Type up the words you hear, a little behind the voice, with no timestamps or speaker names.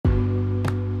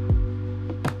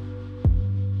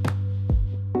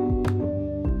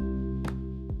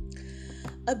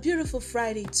A beautiful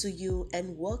Friday to you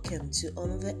and welcome to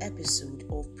another episode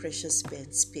of Precious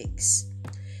Pen Speaks.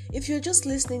 If you're just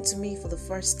listening to me for the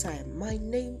first time, my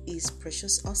name is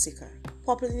Precious Osika,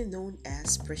 popularly known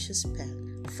as Precious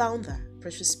Pen, founder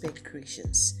Precious Pen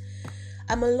Creations.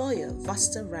 I'm a lawyer,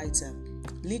 versatile writer,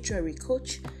 literary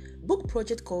coach, book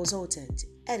project consultant,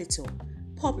 editor,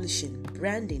 publishing,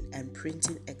 branding, and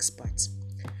printing expert.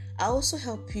 I also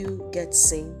help you get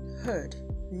seen, heard,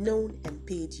 known, and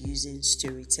paid using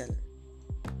storytelling.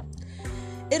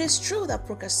 It is true that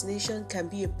procrastination can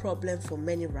be a problem for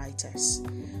many writers.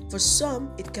 For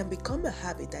some, it can become a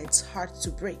habit that it's hard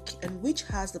to break and which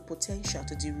has the potential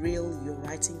to derail your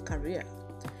writing career.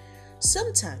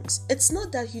 Sometimes, it's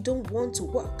not that you don't want to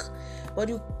work, but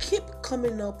you keep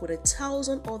coming up with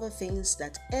 1,000 other things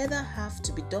that either have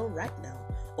to be done right now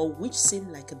or which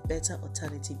seem like a better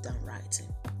alternative than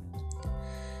writing.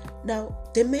 Now,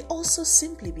 there may also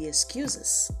simply be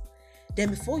excuses.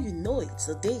 Then before you know it,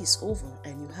 the day is over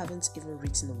and you haven't even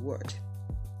written a word.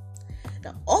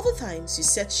 Now, other times you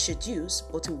set schedules,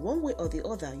 but in one way or the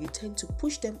other, you tend to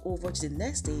push them over to the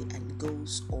next day and it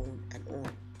goes on and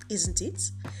on. Isn't it?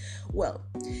 Well,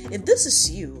 if this is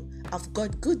you, I've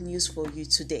got good news for you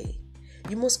today.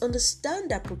 You must understand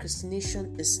that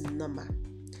procrastination is normal.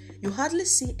 You hardly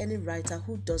see any writer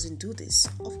who doesn't do this.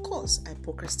 Of course, I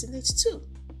procrastinate too.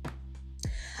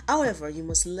 However, you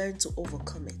must learn to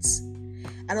overcome it.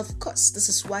 And of course, this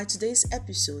is why today's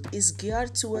episode is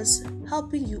geared towards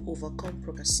helping you overcome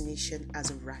procrastination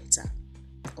as a writer.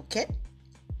 Okay?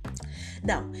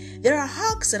 Now, there are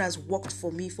hacks that has worked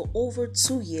for me for over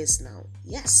 2 years now.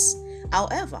 Yes.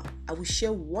 However, I will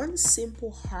share one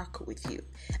simple hack with you.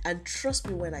 And trust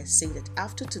me when I say that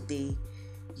after today,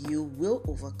 you will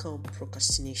overcome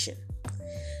procrastination.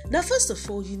 Now, first of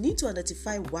all, you need to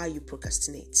identify why you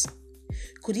procrastinate.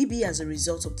 Could it be as a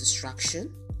result of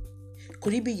distraction?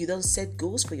 Could it be you don't set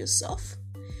goals for yourself?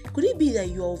 Could it be that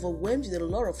you are overwhelmed with a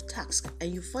lot of tasks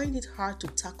and you find it hard to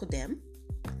tackle them?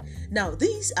 Now,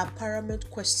 these are paramount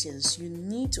questions you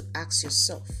need to ask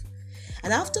yourself.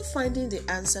 And after finding the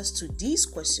answers to these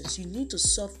questions, you need to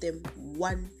solve them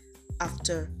one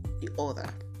after the other.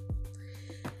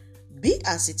 Be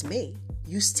as it may,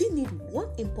 you still need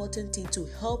one important thing to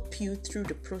help you through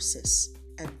the process.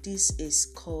 And this is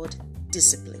called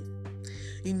discipline.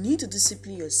 You need to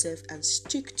discipline yourself and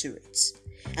stick to it.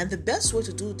 And the best way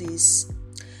to do this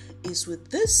is with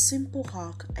this simple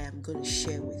hack I am going to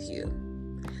share with you.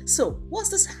 So, what's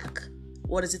this hack?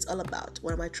 What is it all about?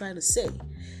 What am I trying to say?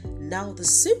 Now, the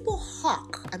simple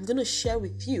hack I'm going to share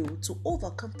with you to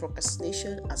overcome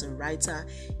procrastination as a writer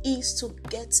is to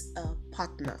get a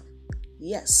partner.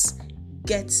 Yes,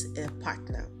 get a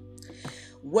partner.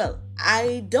 Well,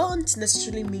 I don't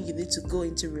necessarily mean you need to go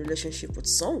into a relationship with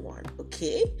someone,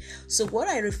 okay? So what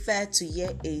I refer to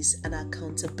here is an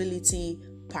accountability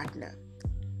partner.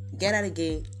 Get that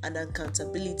again, an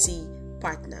accountability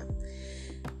partner.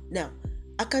 Now,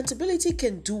 accountability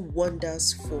can do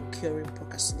wonders for curing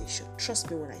procrastination. Trust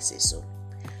me when I say so.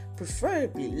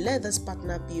 Preferably, let this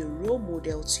partner be a role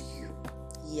model to you.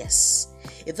 Yes,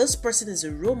 if this person is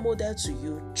a role model to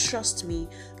you, trust me,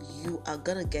 you are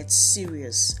gonna get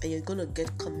serious and you're gonna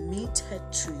get committed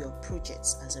to your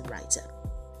projects as a writer.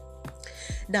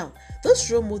 Now, this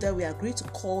role model will agree to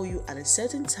call you at a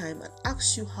certain time and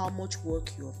ask you how much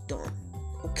work you have done.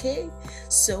 Okay,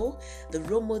 so the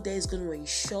role model is going to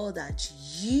ensure that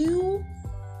you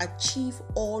achieve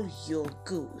all your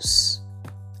goals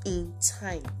in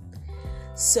time.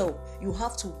 So you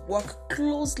have to work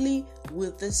closely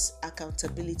with this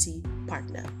accountability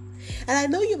partner. And I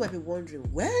know you might be wondering,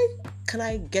 where can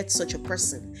I get such a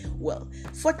person? Well,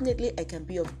 fortunately, I can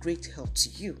be of great help to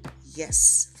you.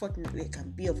 Yes, fortunately, I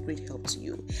can be of great help to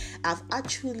you. I've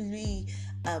actually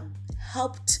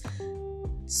helped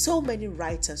so many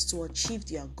writers to achieve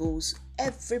their goals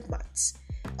every month.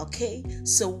 Okay,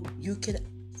 so you can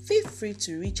feel free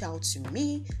to reach out to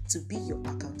me to be your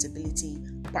accountability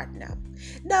partner.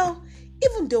 Now,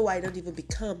 even though I don't even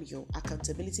become your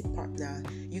accountability partner,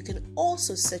 you can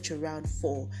also search around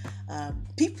for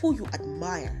people you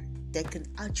admire that can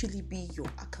actually be your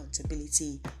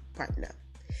accountability partner.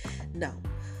 Now,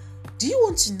 do you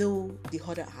want to know the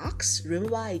other hacks?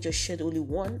 Remember, I just shared only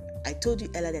one. I told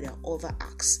you earlier that there are other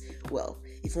hacks. Well,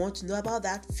 if you want to know about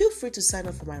that, feel free to sign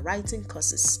up for my writing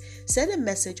courses. Send a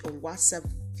message on WhatsApp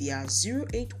via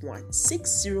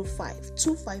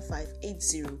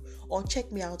 081-605-25580 or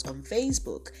check me out on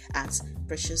Facebook at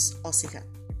Precious Osika.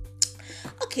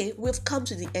 Okay, we've come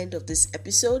to the end of this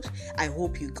episode. I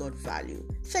hope you got value.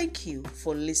 Thank you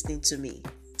for listening to me.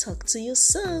 Talk to you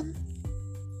soon.